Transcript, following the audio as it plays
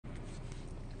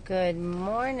Good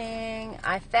morning.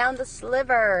 I found the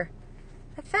sliver.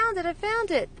 I found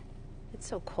it. It's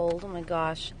so cold. Oh my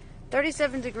gosh.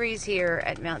 37 degrees here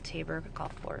at Mount Tabor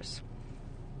Golf Course.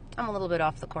 I'm a little bit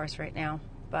off the course right now,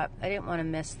 but I didn't want to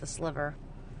miss the sliver.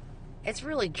 It's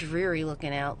really dreary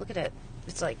looking out. Look at it.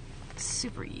 It's like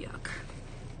super yuck.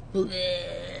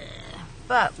 Blech.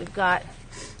 But we've got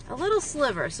a little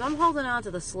sliver, so I'm holding on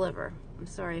to the sliver. I'm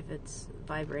sorry if it's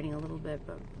vibrating a little bit,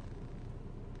 but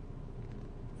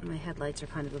my headlights are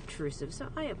kind of obtrusive, so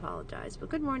I apologize. But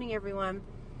good morning, everyone.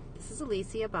 This is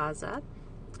Alicia Baza.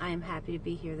 I am happy to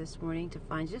be here this morning to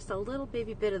find just a little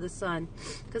baby bit of the sun,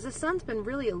 because the sun's been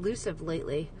really elusive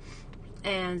lately,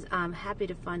 and I'm happy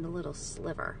to find a little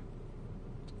sliver.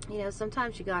 You know,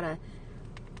 sometimes you gotta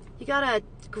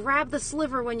grab the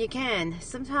sliver when you can.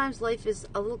 Sometimes life is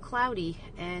a little cloudy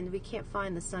and we can't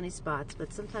find the sunny spots,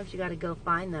 but sometimes you gotta go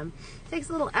find them. It takes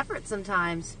a little effort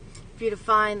sometimes for you to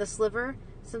find the sliver.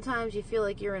 Sometimes you feel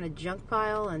like you're in a junk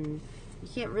pile and you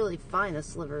can't really find the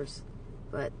slivers.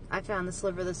 But I found the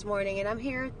sliver this morning, and I'm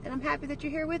here, and I'm happy that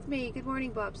you're here with me. Good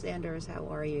morning, Bob Sanders. How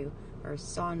are you? Or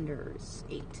Saunders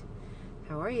 8.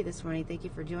 How are you this morning? Thank you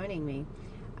for joining me.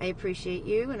 I appreciate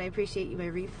you, and I appreciate you, my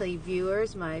replay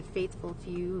viewers, my faithful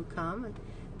few who come, and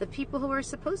the people who are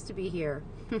supposed to be here.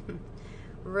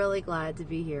 Really glad to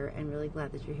be here, and really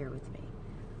glad that you're here with me.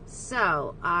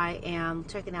 So, I am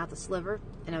checking out the sliver,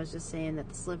 and I was just saying that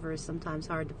the sliver is sometimes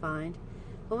hard to find.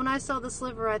 But when I saw the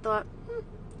sliver, I thought,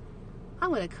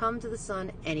 I'm going to come to the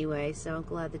sun anyway, so I'm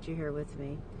glad that you're here with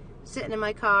me. Sitting in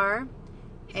my car,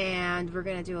 and we're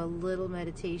going to do a little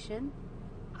meditation.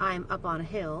 I'm up on a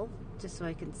hill, just so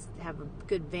I can have a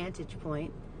good vantage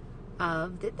point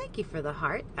of the, thank you for the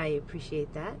heart. I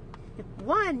appreciate that.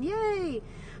 One, yay!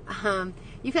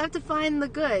 You have to find the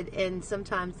good in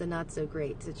sometimes the not so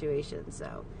great situations,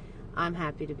 so I'm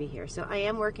happy to be here. So I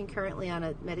am working currently on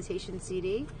a meditation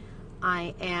CD.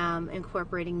 I am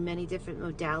incorporating many different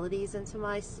modalities into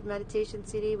my meditation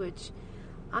CD, which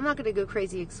I'm not going to go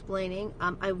crazy explaining.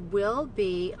 I will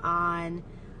be on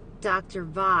Dr.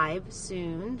 Vibe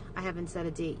soon. I haven't set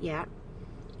a date yet,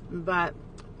 but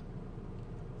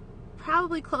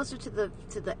probably closer to the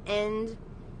end,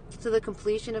 to the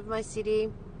completion of my CD.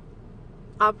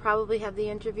 I'll probably have the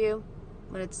interview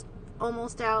when it's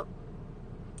almost out.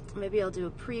 Maybe I'll do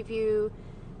a preview,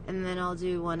 and then I'll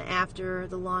do one after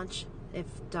the launch if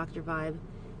Dr. Vibe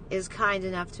is kind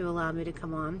enough to allow me to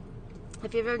come on.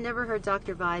 If you've ever never heard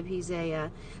Dr. Vibe, he's I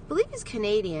believe he's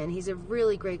Canadian. He's a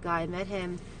really great guy. I met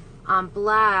him on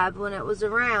Blab when it was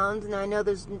around, and I know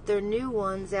there are new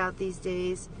ones out these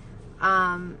days.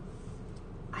 I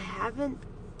haven't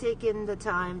taken the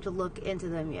time to look into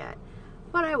them yet,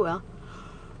 but I will.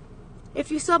 If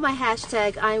you saw my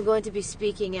hashtag, I'm going to be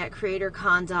speaking at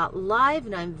CreatorCon.live,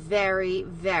 and I'm very,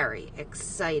 very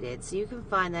excited. So you can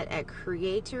find that at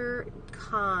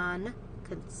CreatorCon,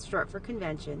 short for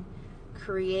convention,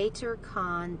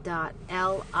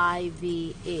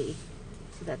 CreatorCon.live.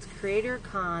 So that's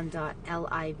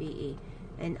CreatorCon.live.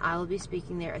 And I will be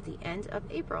speaking there at the end of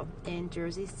April in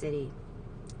Jersey City,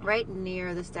 right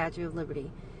near the Statue of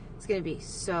Liberty. It's going to be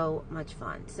so much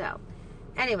fun. So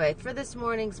anyway, for this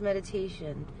morning's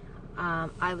meditation,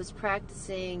 I was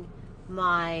practicing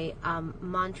my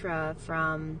mantra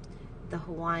from the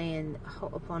Hawaiian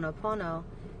Ho'oponopono,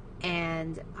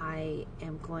 and I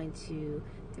am going to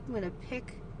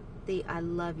pick the I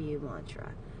love you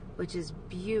mantra, which is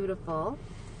beautiful,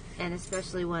 and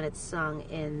especially when it's sung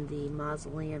in the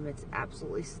mausoleum, it's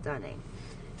absolutely stunning.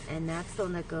 And that's the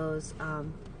one that goes,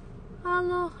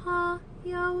 Aloha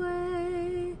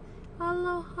Yahweh,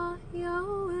 Aloha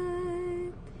Yahweh,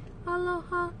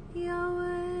 Aloha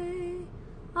Yahweh,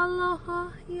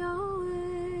 Aloha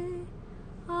Yahweh,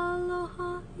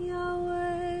 Aloha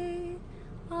Yahweh,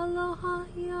 Aloha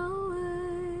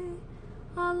Yahweh,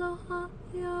 Aloha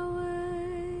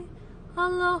Yahweh,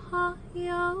 Aloha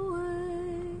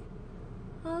Yahweh,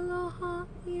 Aloha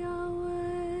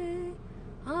Yahweh,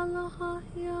 Aloha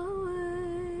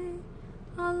Yahweh,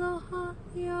 Aloha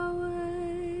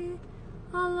Yahweh,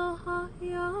 Aloha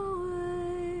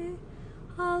Yahweh,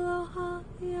 Aloha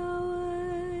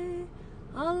Yahweh,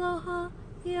 Aloha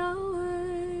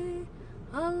Yahweh,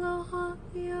 Aloha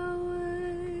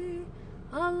Yahweh,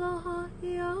 Aloha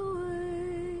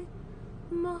Yahweh,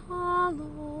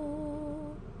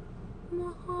 Mahalo,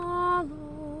 Mahalo.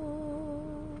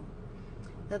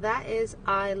 Now that is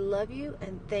I love you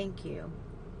and thank you.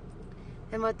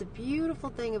 And what the beautiful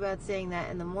thing about saying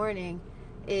that in the morning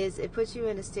is it puts you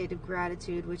in a state of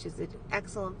gratitude, which is an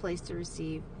excellent place to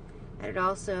receive. And it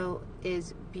also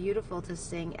is beautiful to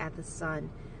sing at the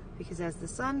sun, because as the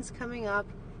sun's coming up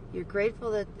You're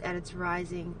grateful that it's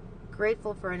rising,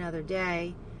 grateful for another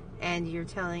day, and you're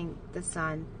telling the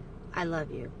sun, I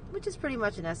love you, which is pretty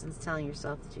much in essence telling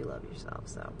yourself that you love yourself.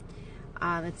 So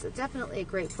it's definitely a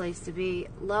great place to be.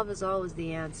 Love is always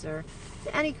the answer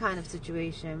to any kind of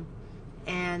situation,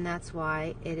 and that's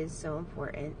why it is so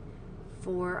important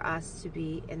for us to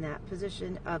be in that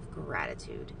position of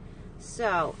gratitude.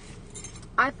 So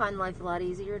I find life a lot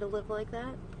easier to live like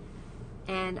that,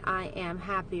 and I am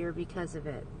happier because of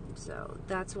it. So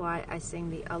that's why I sing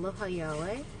the Aloha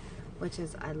Yahweh, which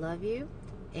is I love you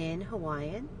in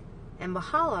Hawaiian, and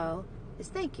mahalo is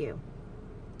thank you.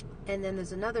 And then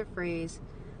there's another phrase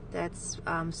that's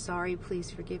sorry,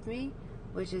 please forgive me,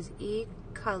 which is I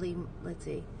kalamai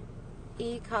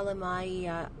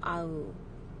au.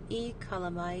 I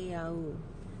kalamai au.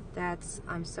 That's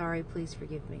I'm sorry, please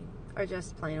forgive me. Or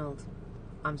just plain old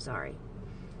I'm sorry.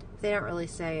 They don't really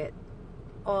say it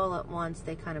all at once,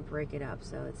 they kind of break it up.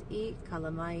 So it's I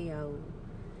kalamai au.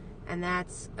 And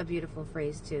that's a beautiful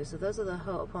phrase too. So those are the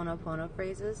Ho'oponopono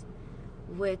phrases,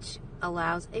 which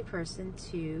allows a person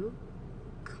to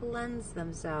cleanse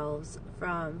themselves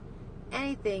from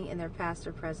anything in their past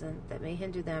or present that may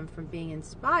hinder them from being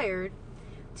inspired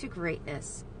to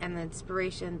greatness and the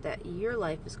inspiration that your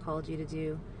life has called you to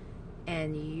do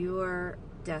and your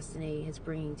destiny is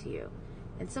bringing to you.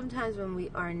 And sometimes when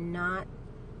we are not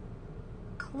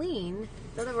clean,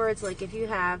 in other words, like if you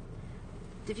have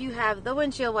the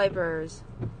windshield wipers,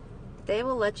 they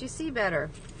will let you see better.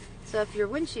 So if your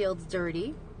windshield's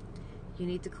dirty, you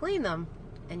need to clean them,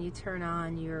 and you turn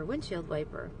on your windshield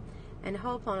wiper. And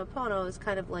Ho'oponopono is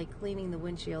kind of like cleaning the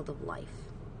windshield of life.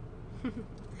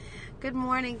 Good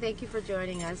morning. Thank you for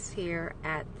joining us here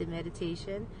at the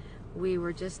meditation. We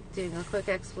were just doing a quick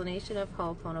explanation of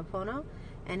Ho'oponopono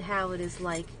and how it is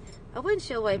like a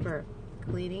windshield wiper,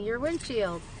 cleaning your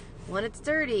windshield when it's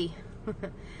dirty.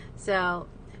 So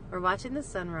we're watching the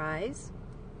sunrise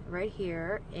right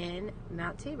here in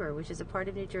Mount Tabor, which is a part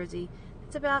of New Jersey.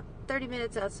 It's about 30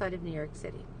 minutes outside of New York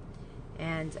City.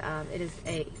 And it is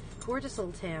a gorgeous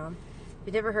little town. If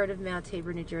you've never heard of Mount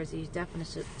Tabor, New Jersey, you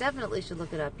definitely should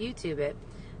look it up. YouTube it.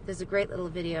 There's a great little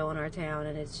video on our town,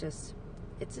 and it's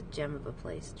a gem of a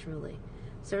place, truly.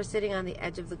 So we're sitting on the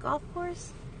edge of the golf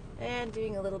course and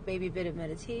doing a little baby bit of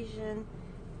meditation,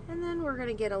 and then we're going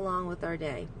to get along with our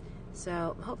day.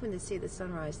 So I'm hoping to see the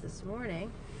sunrise this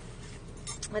morning.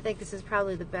 I think this is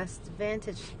probably the best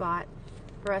vantage spot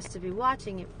for us to be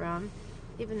watching it from,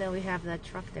 even though we have that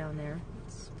truck down there.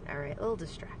 It's all right, a little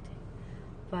distracting.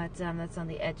 But that's on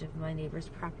the edge of my neighbor's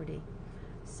property.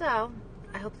 So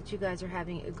I hope that you guys are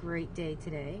having a great day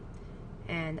today.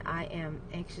 And I am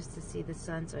anxious to see the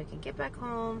sun so I can get back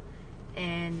home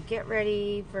and get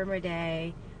ready for my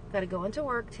day. Got to go into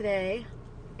work today.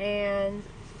 And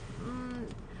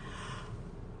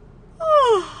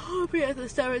I'll be at the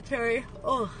cemetery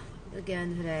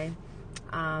again today.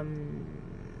 I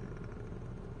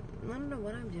don't know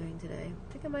what I'm doing today.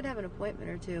 I think I might have an appointment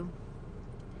or two.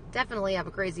 Definitely have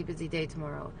a crazy busy day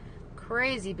tomorrow.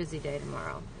 Crazy busy day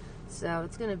tomorrow. So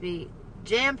it's going to be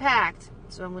jam-packed.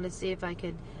 So I'm going to see if I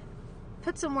could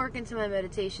put some work into my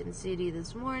meditation CD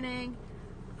this morning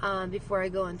before I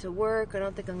go into work. I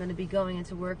don't think I'm going to be going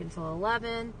into work until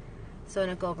 11. So I'm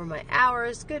going to go over my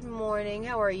hours. Good morning.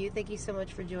 How are you? Thank you so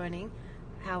much for joining.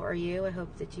 How are you? I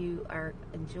hope that you are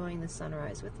enjoying the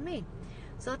sunrise with me.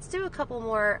 So let's do a couple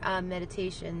more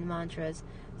meditation mantras.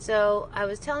 So I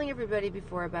was telling everybody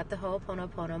before about the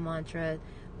Ho'oponopono mantra,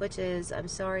 which is, I'm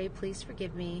sorry, please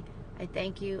forgive me, I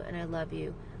thank you, and I love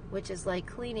you, which is like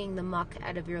cleaning the muck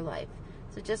out of your life.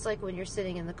 So just like when you're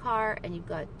sitting in the car and you've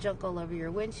got junk all over your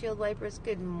windshield wipers,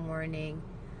 good morning.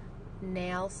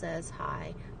 Nail says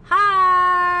hi.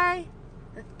 Hi!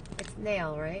 It's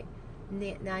Nail, right?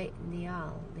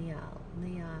 Nial.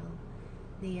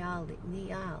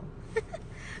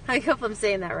 I hope I'm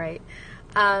saying that right.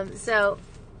 So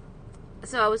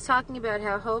I was talking about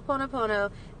how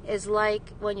Ho'oponopono is like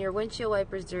when your windshield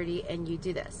wiper's dirty and you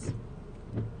do this.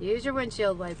 Use your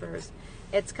windshield wipers.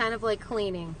 It's kind of like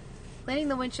cleaning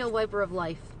the windshield wiper of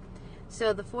life.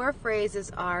 So the four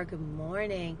phrases are, good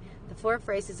morning. The four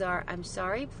phrases are, I'm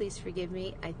sorry, please forgive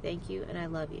me, I thank you, and I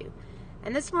love you.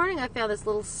 And this morning I found this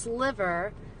little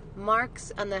sliver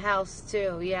marks on the house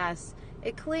too. Yes,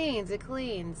 it cleans.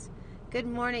 Good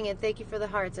morning, and thank you for the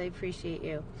hearts. I appreciate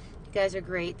you. You guys are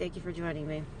great. Thank you for joining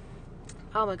me.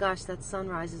 Oh my gosh, that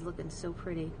sunrise is looking so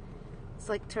pretty. It's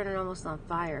like turning almost on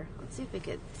fire. Let's see if we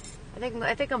could.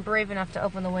 I think I'm brave enough to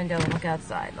open the window and look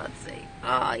outside. Let's see.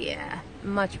 Oh yeah,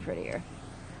 much prettier.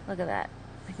 Look at that.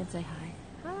 I can say hi.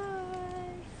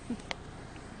 Hi.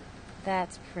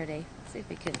 That's pretty. Let's see if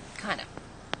we can kind of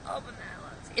open that.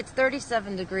 Let's It's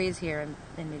 37 degrees here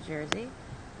in New Jersey.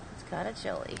 It's kind of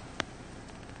chilly.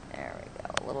 There we go.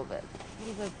 A little bit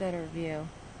better view.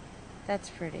 That's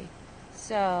pretty.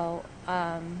 So,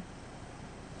 yeah.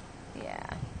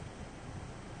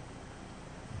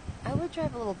 I would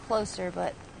drive a little closer,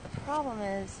 but the problem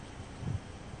is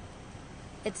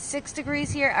it's 6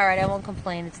 degrees here. All right, I won't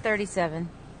complain. It's 37.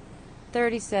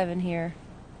 37 here.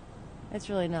 It's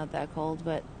really not that cold,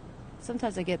 but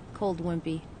sometimes I get cold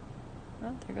wimpy.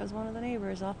 Oh, there goes one of the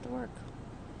neighbors off to work.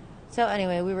 So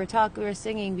anyway, we were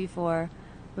singing before.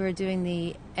 We were doing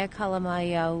the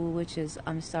Ekalamayahu, which is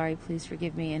I'm sorry, please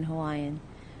forgive me in Hawaiian.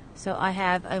 So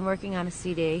I'm working on a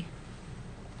CD.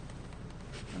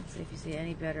 Let's see if you see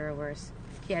any better or worse.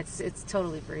 Yeah, it's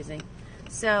totally freezing.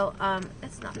 So,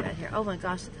 it's not bad here. Oh my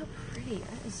gosh, look how pretty.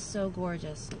 That is so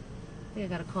gorgeous. I think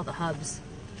I gotta call the hubs.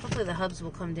 Hopefully the hubs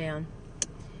will come down.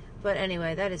 But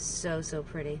anyway, that is so, so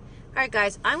pretty. Alright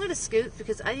guys, I'm gonna scoot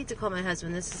because I need to call my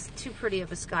husband. This is too pretty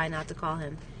of a sky not to call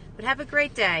him. But have a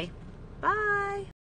great day. Bye!